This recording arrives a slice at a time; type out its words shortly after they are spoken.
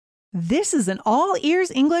This is an all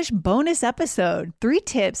ears English bonus episode. 3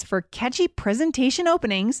 tips for catchy presentation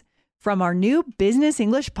openings from our new Business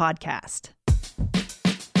English podcast.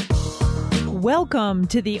 Welcome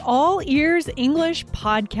to the All Ears English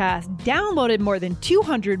podcast, downloaded more than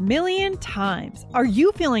 200 million times. Are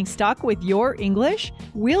you feeling stuck with your English?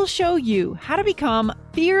 We'll show you how to become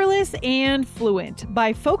fearless and fluent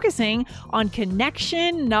by focusing on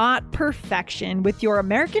connection, not perfection, with your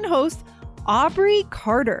American host, Aubrey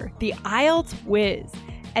Carter, the IELTS whiz,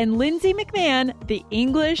 and Lindsay McMahon, the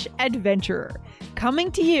English adventurer,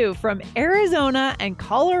 coming to you from Arizona and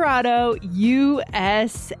Colorado,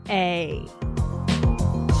 USA.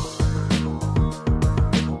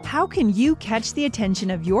 How can you catch the attention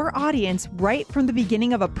of your audience right from the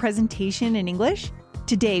beginning of a presentation in English?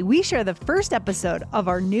 Today, we share the first episode of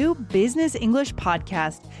our new Business English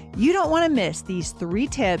podcast. You don't want to miss these 3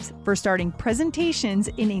 tips for starting presentations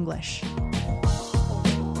in English.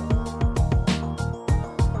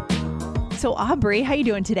 So Aubrey, how you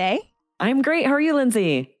doing today? I'm great. How are you,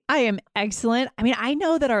 Lindsay? I am excellent. I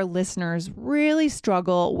know that our listeners really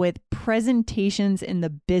struggle with presentations in the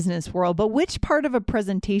business world, but which part of a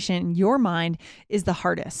presentation in your mind is the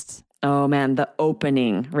hardest? Oh man, the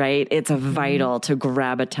opening, right? It's vital to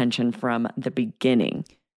grab attention from the beginning.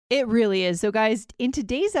 It really is. So guys, in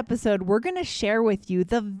today's episode, we're going to share with you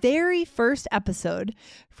the very first episode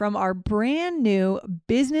from our brand new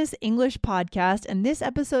Business English podcast. And this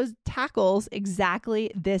episode tackles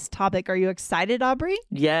exactly this topic. Are you excited, Aubrey?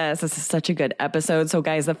 Yes, this is such a good episode. So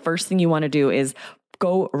guys, the first thing you want to do is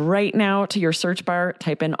go right now to your search bar,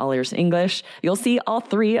 type in All Ears English. You'll see all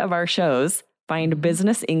 3 of our shows. Find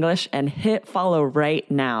Business English and hit follow right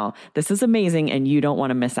now. This is amazing and you don't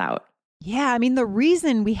want to miss out. Yeah, the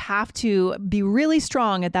reason we have to be really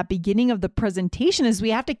strong at that beginning of the presentation is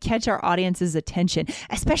we have to catch our audience's attention,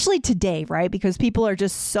 especially today, right? Because people are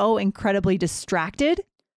just so incredibly distracted.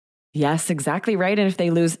 Yes, exactly right. And if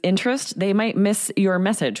they lose interest, they might miss your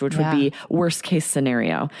message, which would be worst case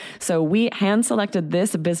scenario. So we hand selected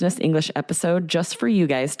this Business English episode just for you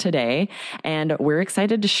guys today, and we're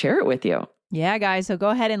excited to share it with you. Yeah, guys. So go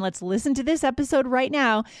ahead and let's listen to this episode right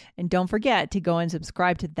now. And don't forget to go and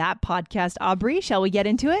subscribe to that podcast. Aubrey, shall we get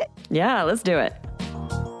into it? Yeah, let's do it.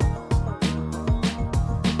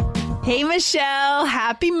 Hey, Michelle.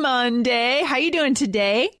 Happy Monday. How you doing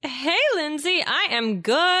today? Hey, Lindsay. I am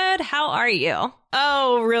good. How are you?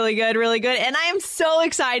 Oh, really good, really good. And I am so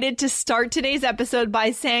excited to start today's episode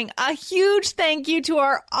by saying a huge thank you to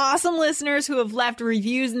our awesome listeners who have left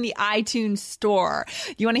reviews in the iTunes store.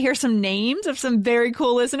 You want to hear some names of some very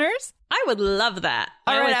cool listeners? I would love that.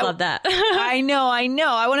 I always love that. I know.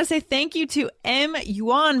 I want to say thank you to M.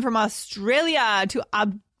 Yuan from Australia, to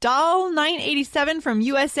Abdal987 from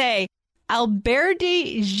USA.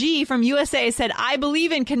 Alberti G from USA said, I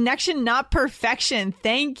believe in connection, not perfection.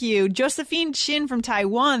 Thank you. Josephine Chin from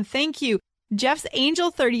Taiwan. Thank you. Jeff's Angel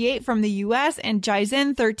 38 from the US and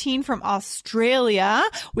Jaizen 13 from Australia.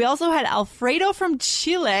 We also had Alfredo from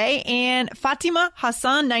Chile and Fatima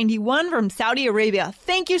Hassan 91 from Saudi Arabia.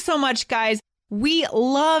 Thank you so much, guys. We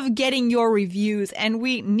love getting your reviews, and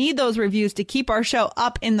we need those reviews to keep our show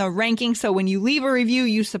up in the rankings. So when you leave a review,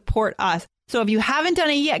 you support us. So if you haven't done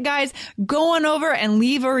it yet, guys, go on over and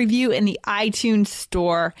leave a review in the iTunes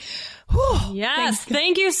store. Whew, yes.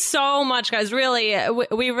 Thank you so much, guys. Really,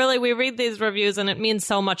 we read these reviews and it means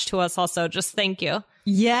so much to us also. Just thank you.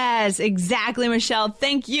 Yes, exactly, Michelle.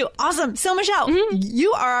 Thank you. Awesome. So, Michelle,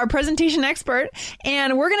 you are our presentation expert,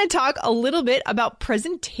 and we're going to talk a little bit about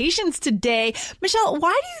presentations today. Michelle,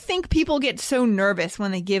 why do you think people get so nervous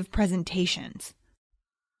when they give presentations?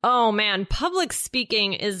 Oh man, public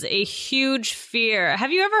speaking is a huge fear.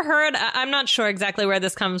 Have you ever heard, I'm not sure exactly where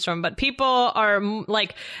this comes from, but people are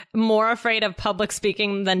more afraid of public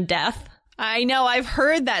speaking than death? I know, I've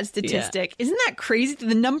heard that statistic. Yeah. Isn't that crazy?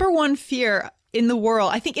 The number 1 fear in the world,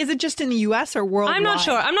 I think, is it just in the US or worldwide? I'm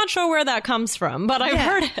not sure where that comes from, but I've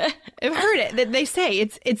heard it. I've heard it. They say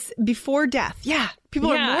it's before death. Yeah.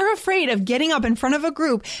 People are more afraid of getting up in front of a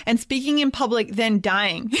group and speaking in public than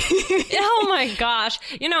dying. Oh my gosh.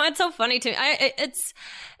 It's so funny to me. It's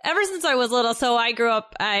ever since I was little. So I grew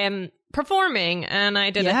up, I am performing, and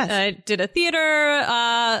I did a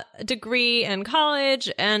theater degree in college,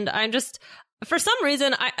 and I'm just, for some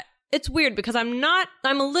reason, it's weird because I'm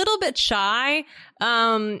a little bit shy,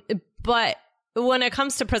 but when it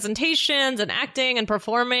comes to presentations and acting and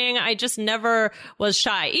performing, I just never was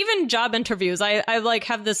shy. Even job interviews, I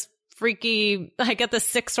have this freaky, I get the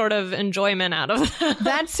sick sort of enjoyment out of that.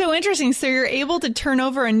 That's so interesting. So you're able to turn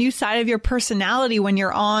over a new side of your personality when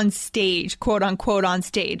you're on stage, quote unquote, on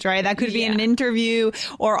stage, right? That could be an interview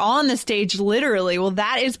or on the stage, literally. Well,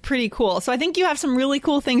 that is pretty cool. So I think you have some really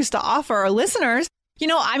cool things to offer our listeners. You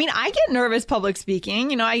know, I mean, I get nervous public speaking.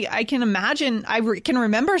 You know, I can imagine, can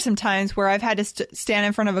remember some times where I've had to stand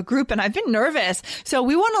in front of a group and I've been nervous. So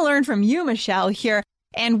we want to learn from you, Michelle, here.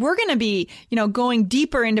 And we're going to be, you know, going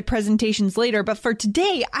deeper into presentations later. But for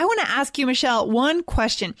today, I want to ask you, Michelle, one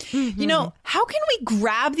question. You know, how can we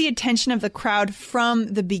grab the attention of the crowd from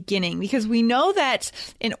the beginning? Because we know that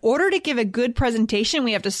in order to give a good presentation,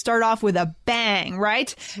 we have to start off with a bang,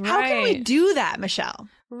 right? How can we do that, Michelle?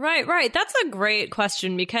 Right. That's a great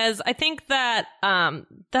question, because I think that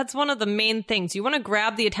that's one of the main things. You want to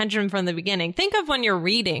grab the attention from the beginning. Think of when you're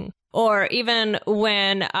reading, or even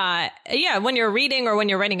when you're reading or when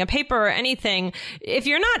you're writing a paper or anything. If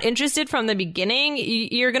you're not interested from the beginning,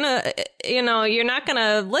 you're not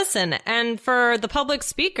gonna listen. And for the public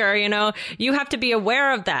speaker, you know, you have to be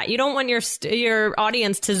aware of that. You don't want your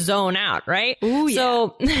audience to zone out, right? Ooh, yeah.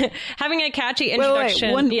 So having a catchy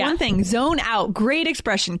introduction. One thing, zone out. Great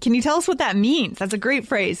expression. Can you tell us what that means? That's a great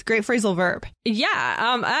phrase. Great phrasal verb.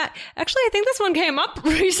 Yeah. Actually, I think this one came up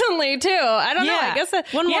recently too. I don't know. I guess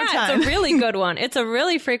one more time. It's a really good one. It's a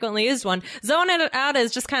really frequently used one. Zone it out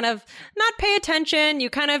is just kind of not pay attention.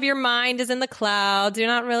 Your mind is in the clouds. You're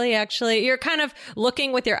not really you're kind of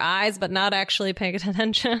looking with your eyes, but not actually paying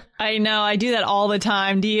attention. I know. I do that all the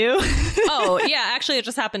time. Do you? Oh, yeah. Actually, it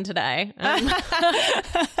just happened today.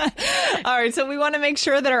 All right. So we want to make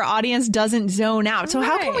sure that our audience doesn't zone out. So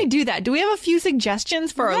how can we do that? Do we have a few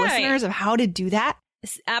suggestions for our listeners of how to do that?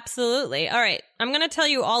 Absolutely. All right. I'm going to tell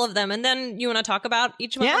you all of them, and then you want to talk about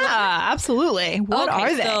each one? Yeah, absolutely. What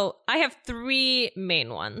are they? So I have 3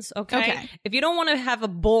 main ones. Okay. If you don't want to have a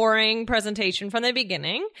boring presentation from the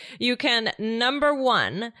beginning, you can, number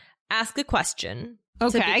 1, ask a question to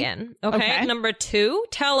begin. Okay. Number 2,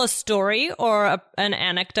 tell a story or an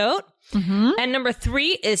anecdote. And number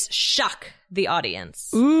 3 is shock the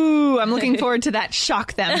audience. Ooh, I'm looking forward to that.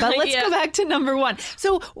 Shock them. But let's go back to number 1.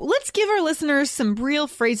 So let's give our listeners some real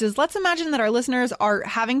phrases. Let's imagine that our listeners are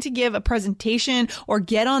having to give a presentation or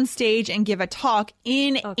get on stage and give a talk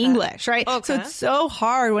in English, right? So it's so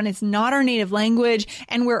hard when it's not our native language,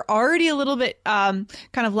 and we're already a little bit kind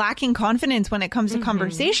of lacking confidence when it comes to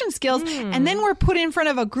conversation skills. And then we're put in front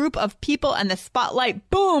of a group of people and the spotlight,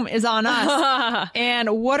 boom, is on us. And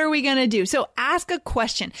what are we going to do? So ask a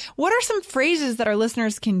question. What are some phrases that our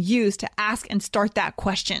listeners can use to ask and start that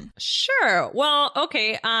question? Sure. Well,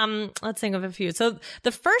 okay. Let's think of a few. So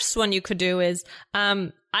the first one you could do is,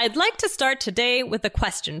 I'd like to start today with a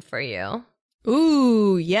question for you.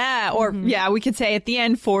 Ooh, yeah. Or we could say at the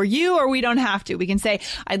end for you, or we don't have to. We can say,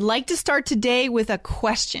 I'd like to start today with a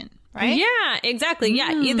question. Right? Yeah, exactly.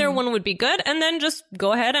 Yeah, either one would be good. And then just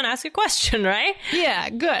go ahead and ask a question, right? Yeah,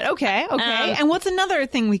 good. Okay. And what's another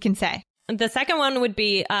thing we can say? The second one would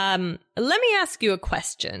be, let me ask you a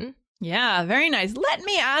question. Yeah, very nice. Let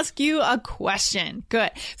me ask you a question.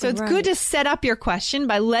 Good. So it's good to set up your question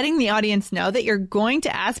by letting the audience know that you're going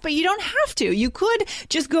to ask, but you don't have to. You could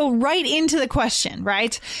just go right into the question,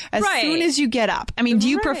 right? As soon as you get up. I mean, do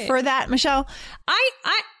you prefer that, Michelle? I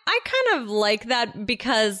kind of like that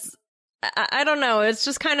because I don't know. It's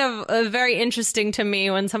just kind of very interesting to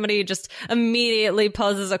me when somebody just immediately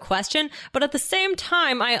poses a question. But at the same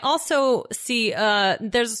time, I also see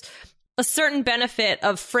there's a certain benefit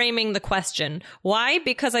of framing the question. Why?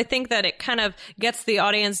 Because I think that it kind of gets the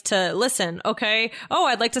audience to listen. Okay. Oh,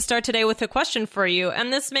 I'd like to start today with a question for you.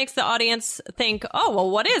 And this makes the audience think, oh,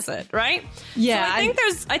 well, what is it? Right? Yeah.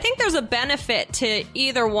 So I think there's a benefit to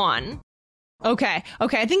either one. Okay.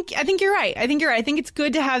 I think you're right. I think it's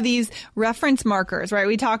good to have these reference markers, right?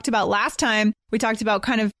 We talked about last time,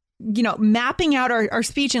 kind of, mapping out our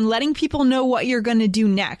speech and letting people know what you're going to do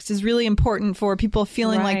next is really important for people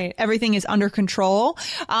feeling like everything is under control.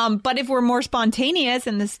 But if we're more spontaneous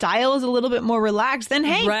and the style is a little bit more relaxed, then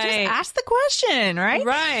hey, just ask the question, right?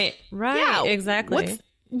 Right. Yeah, exactly.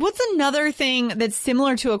 What's another thing that's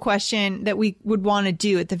similar to a question that we would want to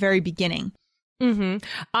do at the very beginning?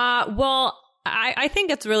 Well, I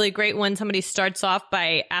think it's really great when somebody starts off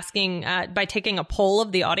by asking, by taking a poll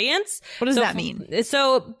of the audience. What does that mean?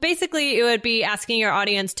 So basically it would be asking your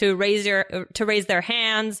audience to raise their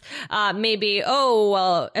hands. Maybe,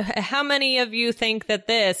 how many of you think that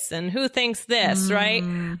this and who thinks this, right?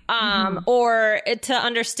 Or to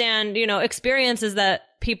understand, experiences that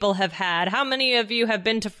people have had? How many of you have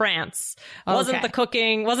been to France? Wasn't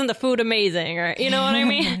the food amazing? Or, you know what I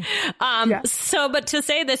mean? So, but to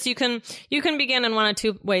say this, you can begin in one of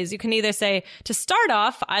two ways. You can either say, to start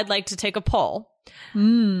off, I'd like to take a poll.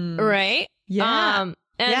 Right? Yeah.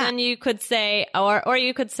 And then you could say, or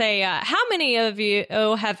you could say, how many of you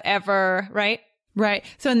have ever, right? Right.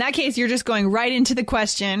 So in that case, you're just going right into the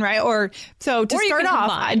question, right? So to start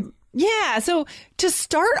off, so to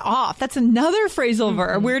start off, that's another phrasal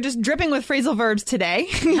verb. We're just dripping with phrasal verbs today.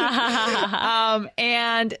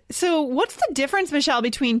 And so what's the difference, Michelle,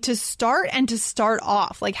 between to start and to start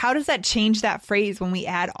off? Like, how does that change that phrase when we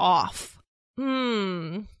add off?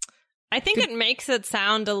 I think it makes it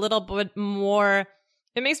sound a little bit more...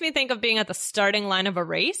 It makes me think of being at the starting line of a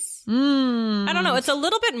race. I don't know. It's a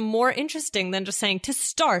little bit more interesting than just saying to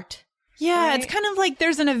start. Yeah, right? It's kind of like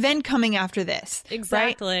there's an event coming after this.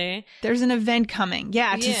 Exactly. Right? There's an event coming.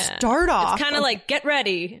 Yeah, to start off. It's kind of like, get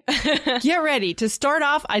ready. Get ready. To start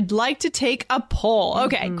off, I'd like to take a poll.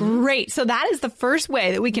 Okay, great. So that is the first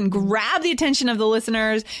way that we can grab the attention of the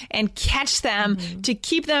listeners and catch them to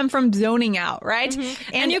keep them from zoning out, right?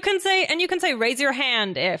 And you can say, raise your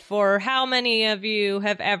hand if, or how many of you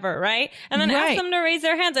have ever, right? And then ask them to raise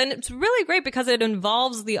their hands. And it's really great because it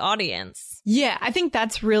involves the audience. Yeah, I think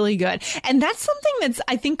that's really good. And that's something that's,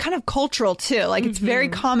 I think, kind of cultural too. Like, it's very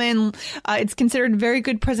common. It's considered a very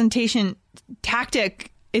good presentation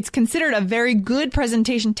tactic. It's considered a very good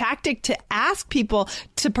presentation tactic to ask people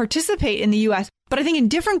to participate in the U.S. But I think in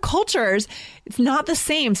different cultures, it's not the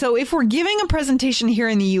same. So if we're giving a presentation here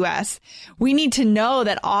in the U.S., we need to know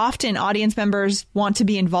that often audience members want to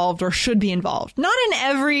be involved or should be involved. Not in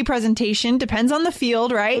every presentation, depends on the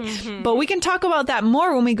field, right? But we can talk about that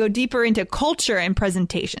more when we go deeper into culture and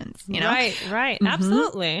presentations, you know? Right.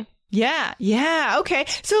 Absolutely. Yeah. Okay.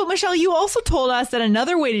 So, Michelle, you also told us that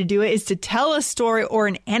another way to do it is to tell a story or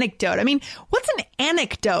an anecdote. I mean, what's an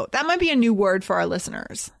anecdote? That might be a new word for our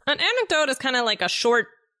listeners. An anecdote is kind of like a short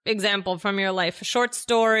example from your life, a short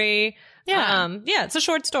story. Yeah. It's a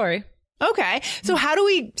short story. Okay. So how do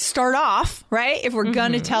we start off, right? If we're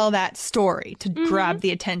going to tell that story to grab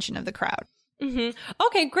the attention of the crowd.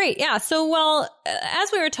 Okay, great. Yeah. So, well,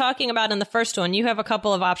 as we were talking about in the first one, you have a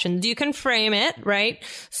couple of options. You can frame it, right?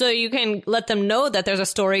 So you can let them know that there's a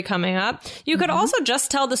story coming up. You could also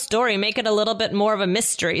just tell the story, make it a little bit more of a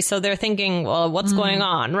mystery. So they're thinking, well, what's going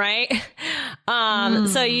on, right?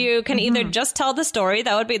 So you can either just tell the story.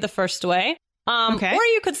 That would be the first way. Or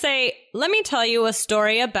you could say, let me tell you a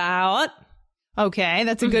story about... Okay,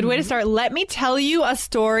 that's a good way to start. Let me tell you a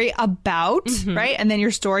story about, right? And then your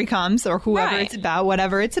story comes, or whoever it's about,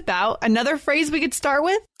 whatever it's about. Another phrase we could start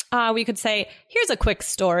with? We could say, here's a quick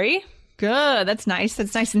story. Good. That's nice.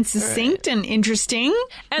 That's nice and succinct and interesting.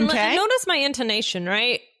 And notice my intonation,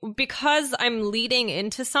 right? Because I'm leading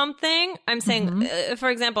into something, I'm saying, for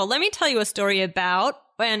example, let me tell you a story about,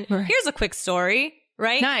 and here's a quick story.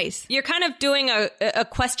 Right? Nice. You're kind of doing a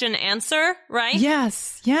question answer, right?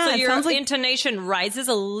 Yes. Yeah. So your intonation rises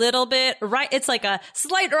a little bit, right? It's like a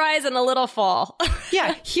slight rise and a little fall.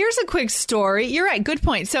 Yeah. Here's a quick story. You're right. Good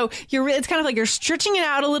point. So it's kind of like you're stretching it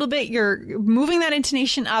out a little bit. You're moving that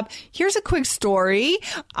intonation up. Here's a quick story.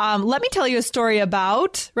 Let me tell you a story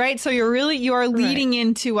about, right? So you are leading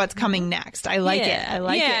into what's coming next. I like it. I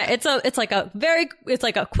like it. It's like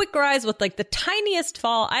a quick rise with like the tiniest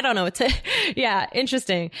fall. I don't know.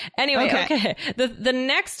 Interesting. Anyway, okay. The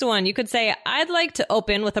next one, you could say, I'd like to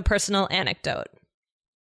open with a personal anecdote.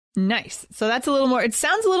 Nice. So that's a little more, it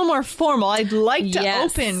sounds a little more formal. I'd like to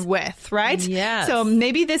open with, right? Yes. So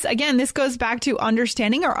maybe this goes back to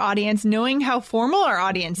understanding our audience, knowing how formal our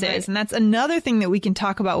audience is. And that's another thing that we can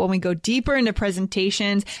talk about when we go deeper into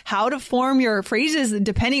presentations, how to form your phrases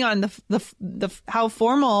depending on the how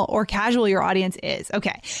formal or casual your audience is.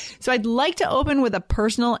 Okay. So I'd like to open with a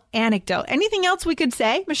personal anecdote. Anything else we could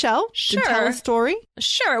say, Michelle? Sure. To tell a story?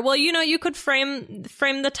 Sure. Well, you could frame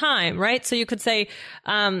the time, right? So you could say,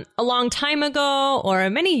 a long time ago, or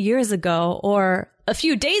many years ago, or a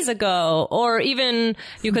few days ago, or even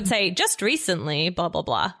you could say just recently, blah, blah,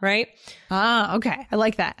 blah, right? Ah, okay. I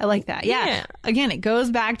like that. Yeah. Again, it goes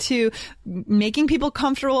back to making people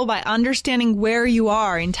comfortable by understanding where you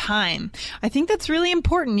are in time. I think that's really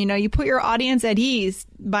important. You put your audience at ease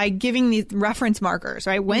by giving these reference markers,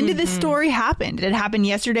 right? When did this story happen? Did it happen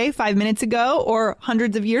yesterday, 5 minutes ago, or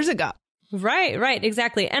hundreds of years ago? Right,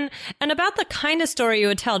 exactly. And about the kind of story you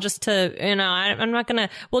would tell, just to, I'm not gonna,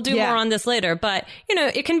 we'll do more on this later, but,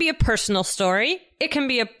 it can be a personal story. It can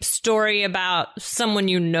be a story about someone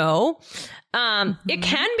you know. It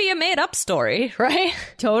can be a made up story, right?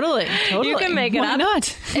 Totally. You can make it Why up.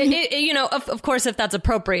 Not? You know, of course, if that's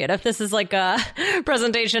appropriate. If this is like a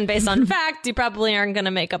presentation based on fact, you probably aren't going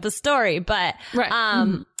to make up a story. But, right.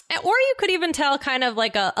 Or you could even tell kind of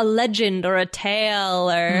like a legend or a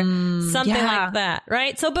tale or something like that,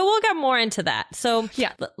 right? So, but we'll get more into that. So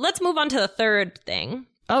let's move on to the third thing.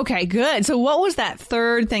 Okay, good. So what was that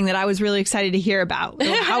third thing that I was really excited to hear about?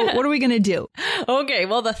 What are we going to do? Okay,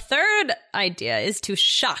 well, the third idea is to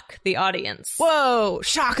shock the audience. Whoa,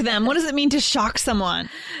 shock them. What does it mean to shock someone?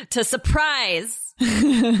 To surprise. But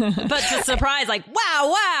to surprise, like,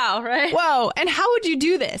 wow, right? Whoa. And how would you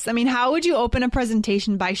do this? I mean, how would you open a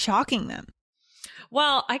presentation by shocking them?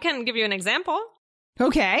 Well, I can give you an example.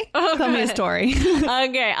 Okay. Tell me a story.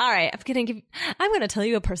 Okay. All right. I'm going to tell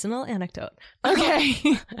you a personal anecdote.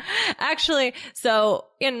 Okay. Actually, so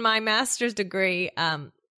in my master's degree,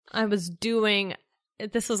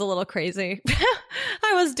 this was a little crazy.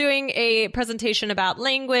 I was doing a presentation about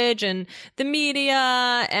language and the media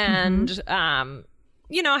and,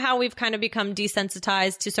 you know, how we've kind of become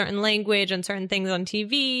desensitized to certain language and certain things on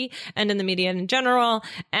TV and in the media in general.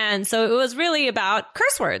 And so it was really about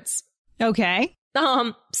curse words. Okay.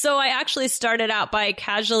 So I actually started out by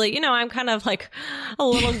casually, you know, I'm kind of like a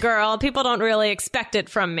little girl. People don't really expect it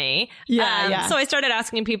from me. Yeah. So I started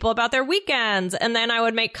asking people about their weekends, and then I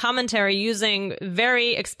would make commentary using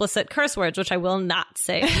very explicit curse words, which I will not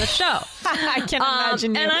say in the show. I can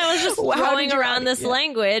imagine you. And I was just throwing around this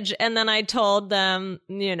language, and then I told them,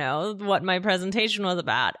 you know, what my presentation was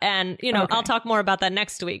about. And, you know, I'll talk more about that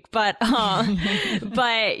next week. But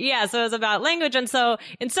yeah, so it was about language. And so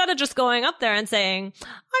instead of just going up there and saying,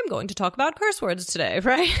 I'm going to talk about curse words today,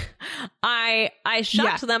 right? I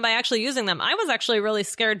shocked them by actually using them. I was actually really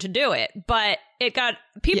scared to do it, but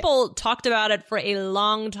people talked about it for a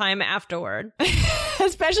long time afterward.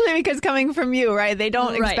 Especially because coming from you, right? They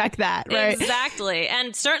don't expect that, right? Exactly.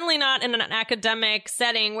 And certainly not in an academic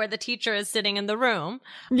setting where the teacher is sitting in the room.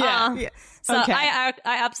 So I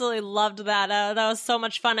absolutely loved that. That was so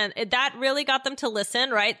much fun. And that really got them to listen,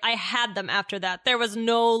 right? I had them after that. There was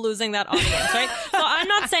no losing that audience, right? So I'm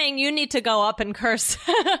not saying you need to go up and curse.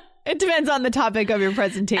 It depends on the topic of your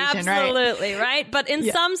presentation, right? Absolutely, right? But in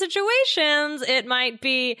some situations, it might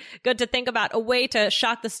be good to think about a way to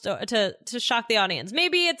shock to shock the audience.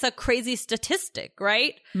 Maybe it's a crazy statistic,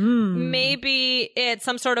 right? Maybe it's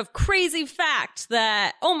some sort of crazy fact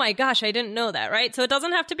that, oh my gosh, I didn't know that, right? So it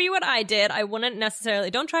doesn't have to be what I did. I wouldn't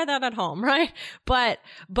necessarily, don't try that at home, right? But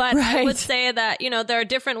I would say that, you know, there are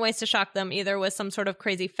different ways to shock them, either with some sort of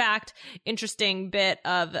crazy fact, interesting bit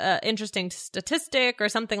of interesting statistic or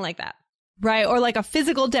something like that. Right. Or like a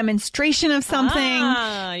physical demonstration of something.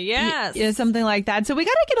 Yes. Something like that. So we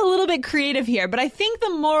got to get a little bit creative here. But I think the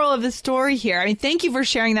moral of the story here, I mean, thank you for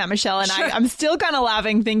sharing that, Michelle. And sure. I'm still kind of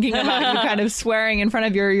laughing thinking about you kind of swearing in front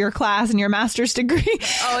of your class and your master's degree.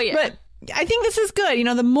 Oh, yeah. But I think this is good. You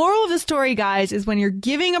know, the moral of the story, guys, is when you're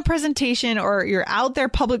giving a presentation or you're out there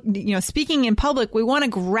public, you know, speaking in public, we want to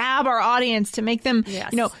grab our audience to make them, you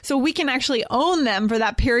know, so we can actually own them for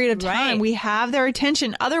that period of time. Right. We have their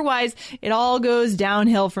attention. Otherwise, it all goes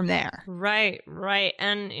downhill from there. Right.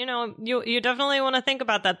 And, you know, you definitely want to think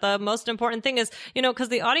about that. The most important thing is, you know, because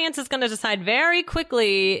the audience is going to decide very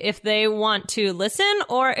quickly if they want to listen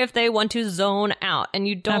or if they want to zone out. And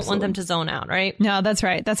you don't want them to zone out, right? No, that's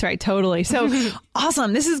right. Totally. So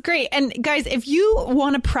awesome. This is great. And guys, if you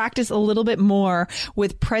want to practice a little bit more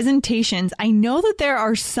with presentations, I know that there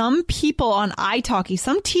are some people on italki,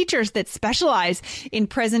 some teachers that specialize in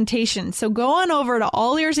presentations. So go on over to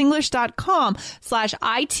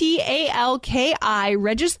allearsenglish.com/ITALKI,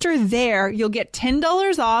 register there. You'll get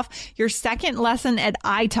 $10 off your second lesson at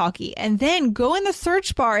italki. And then go in the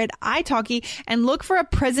search bar at italki and look for a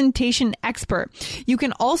presentation expert. You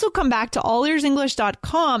can also come back to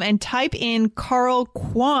allearsenglish.com and type in Carl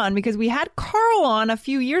Kwan, because we had Carl on a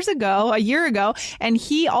year ago, and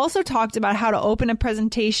he also talked about how to open a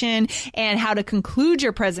presentation and how to conclude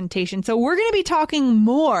your presentation. So we're going to be talking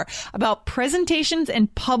more about presentations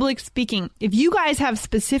and public speaking. If you guys have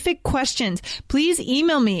specific questions, please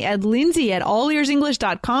email me at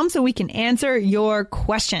lindsay@allearsenglish.com so we can answer your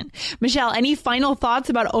question. Michelle, any final thoughts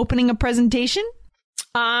about opening a presentation?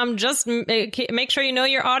 Just make sure you know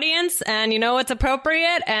your audience and you know what's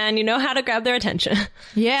appropriate and you know how to grab their attention.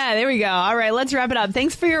 Yeah, there we go. All right, let's wrap it up.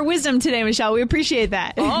 Thanks for your wisdom today, Michelle. We appreciate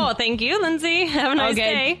that. Oh, thank you, Lindsay. Have a nice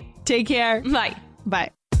day. Take care. Bye. Bye.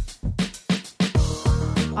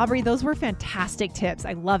 Aubrey, those were fantastic tips.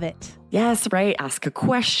 I love it. Yes, right. Ask a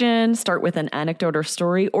question, start with an anecdote or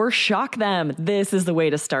story, or shock them. This is the way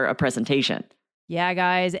to start a presentation. Yeah,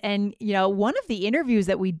 guys. And, one of the interviews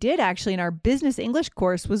that we did actually in our business English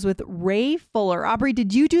course was with Ray Fuller. Aubrey,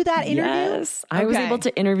 did you do that interview? Yes, I was able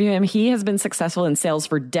to interview him. He has been successful in sales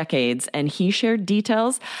for decades, and he shared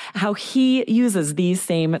details how he uses these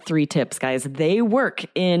same 3 tips, guys. They work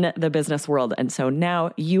in the business world. And so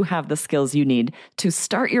now you have the skills you need to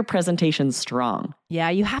start your presentation strong. Yeah,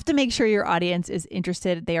 you have to make sure your audience is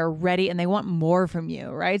interested, they are ready, and they want more from you,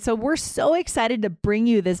 right? So we're so excited to bring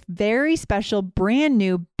you this very special, brand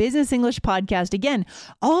new Business English podcast. Again,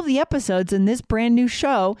 all of the episodes in this brand new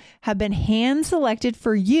show have been hand selected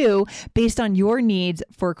for you based on your needs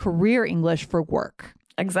for career English for work.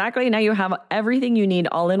 Exactly. Now you have everything you need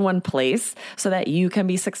all in one place so that you can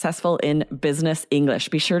be successful in business English.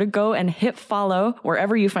 Be sure to go and hit follow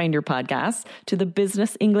wherever you find your podcasts to the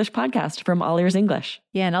Business English podcast from All Ears English.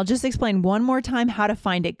 Yeah, and I'll just explain one more time how to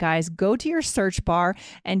find it, guys. Go to your search bar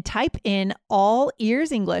and type in All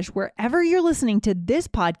Ears English. Wherever you're listening to this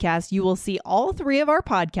podcast, you will see all 3 of our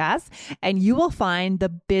podcasts, and you will find the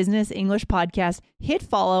Business English podcast. Hit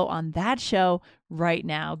follow on that show right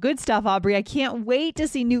now. Good stuff, Aubrey. I can't wait to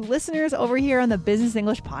see new listeners over here on the Business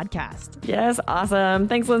English podcast. Yes, awesome.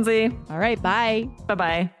 Thanks, Lindsay. All right, bye.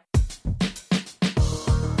 Bye-bye.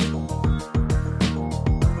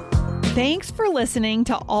 Thanks for listening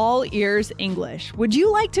to All Ears English. Would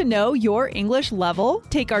you like to know your English level?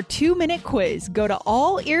 Take our 2-minute quiz. Go to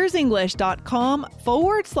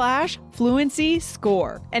allearsenglish.com/fluency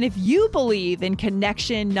score. And if you believe in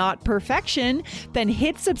connection, not perfection, then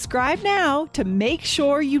hit subscribe now to make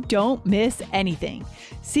sure you don't miss anything.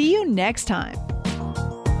 See you next time.